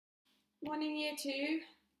Morning Year 2.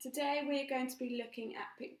 Today we're going to be looking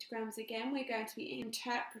at pictograms again. We're going to be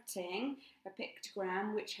interpreting a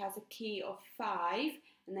pictogram which has a key of 5,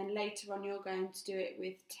 and then later on you're going to do it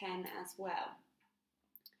with 10 as well.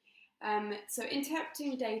 So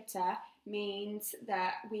interpreting data means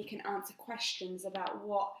that we can answer questions about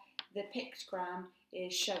what the pictogram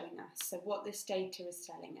is showing us, so what this data is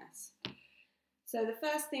telling us. So the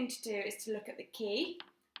first thing to do is to look at the key.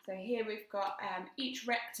 So here we've got each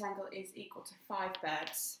rectangle is equal to 5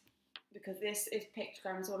 birds. Because this is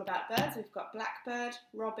pictograms all about birds, we've got blackbird,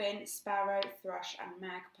 robin, sparrow, thrush and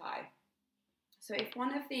magpie. So if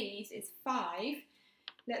one of these is 5,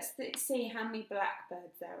 let's see how many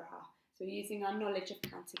blackbirds there are. So we're using our knowledge of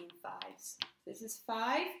counting in 5s. This is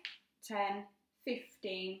 5, 10,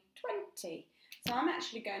 15, 20. So I'm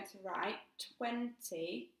actually going to write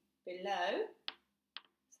 20 below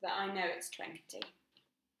so that I know it's 20.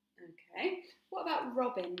 Okay, what about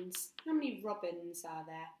robins? How many robins are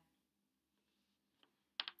there?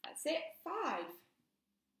 That's it, 5.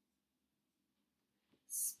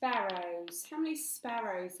 Sparrows. How many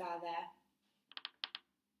sparrows are there?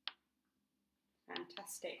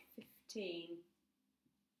 Fantastic, 15.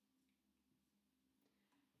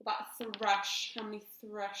 What about a thrush? How many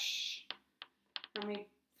thrush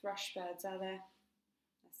birds are there?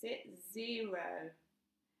 That's it, 0.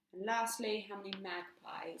 And lastly, how many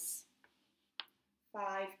magpies?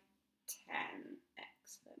 5, 10.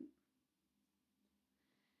 Excellent.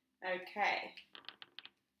 Okay,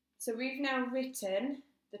 so we've now written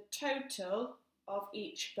the total of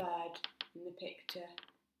each bird in the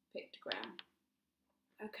pictogram.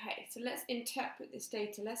 Okay, so let's interpret this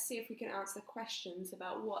data. Let's see if we can answer questions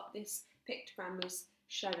about what this pictogram is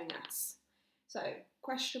showing us. So,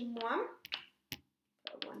 question 1,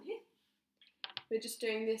 put 1 here. We're just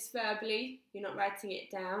doing this verbally, you're not writing it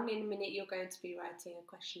down. In a minute you're going to be writing a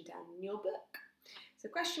question down in your book. So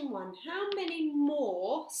question 1, how many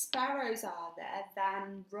more sparrows are there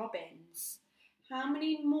than robins? How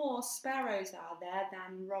many more sparrows are there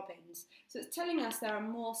than robins? So it's telling us there are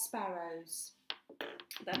more sparrows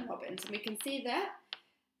than robins. And we can see there,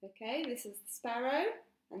 okay, this is the sparrow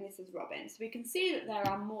and this is robin. So we can see that there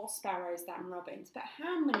are more sparrows than robins, but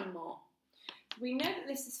how many more? So we know that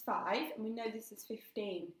this is 5 and we know this is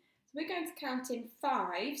 15. So we're going to count in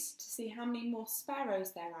 5s to see how many more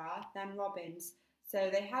sparrows there are than robins. So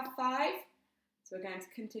they have 5, so we're going to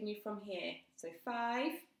continue from here. So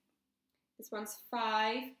 5, this one's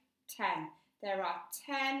 5, 10. There are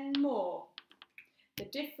 10 more. The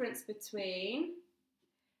difference between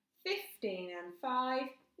 15 and 5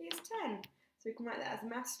 is 10. So we can write that as a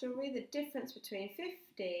math story. The difference between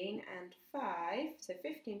 15 and 5, so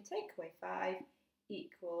 15 take away 5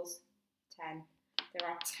 equals 10. There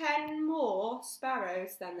are 10 more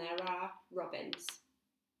sparrows than there are robins.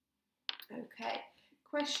 Okay,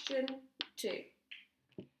 question 2.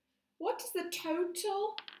 What is the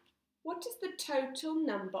total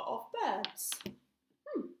number of birds?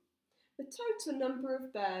 The total number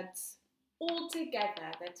of birds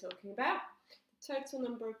altogether they're talking about. Total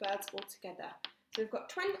number of birds altogether. So we've got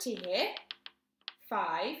 20 here,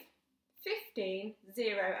 5, 15,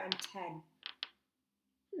 0 and 10.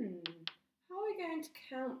 How are we going to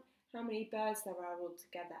count how many birds there are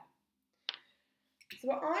altogether? So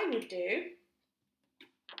what I would do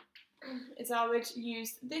is I would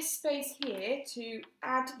use this space here to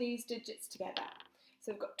add these digits together.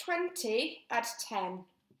 So we've got 20, add 10.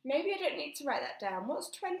 Maybe I don't need to write that down. What's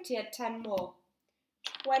 20 add 10 more?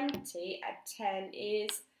 20 add 10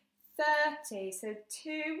 is 30. So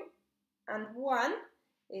 2 and 1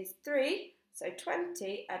 is 3. So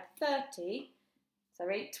 20 add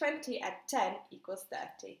 10 equals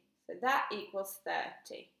 30. So that equals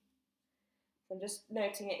 30. So I'm just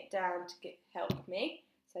noting it down to help me.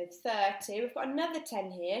 So 30, we've got another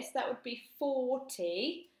 10 here, so that would be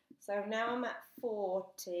 40. So now I'm at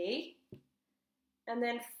 40. And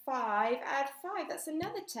then 5, add 5, that's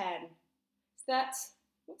another 10. So that's,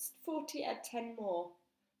 what's 40 add 10 more?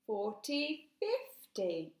 40,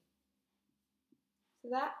 50. So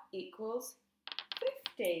that equals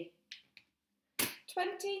 50.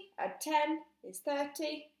 20 add 10 is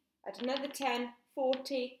 30. Add another 10,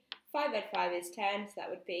 40. 5 add 5 is 10, so that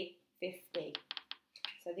would be 50.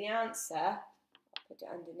 So the answer, I'll put it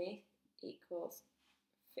underneath, equals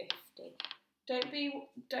 50.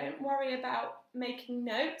 Don't worry about making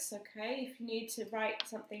notes, okay? If you need to write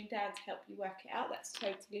something down to help you work it out, that's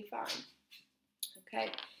totally fine. Okay,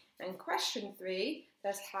 and question 3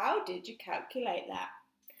 says, how did you calculate that?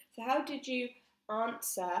 So how did you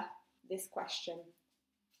answer this question?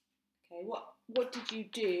 Okay, what did you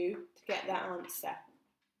do to get that answer?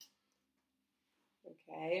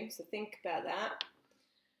 Okay, so think about that.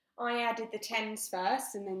 I added the tens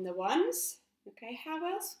first and then the ones. Okay,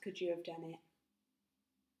 how else could you have done it?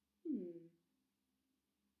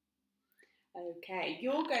 Okay,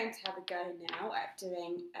 you're going to have a go now at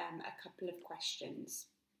doing a couple of questions.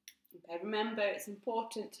 Okay, remember it's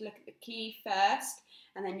important to look at the key first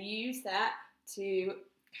and then use that to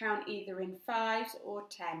count either in fives or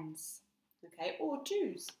tens. Okay, or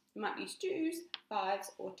twos. You might use twos,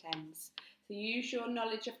 fives or tens. So use your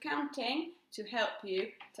knowledge of counting to help you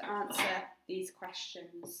to answer these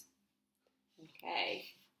questions. Okay,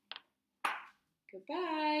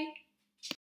 goodbye.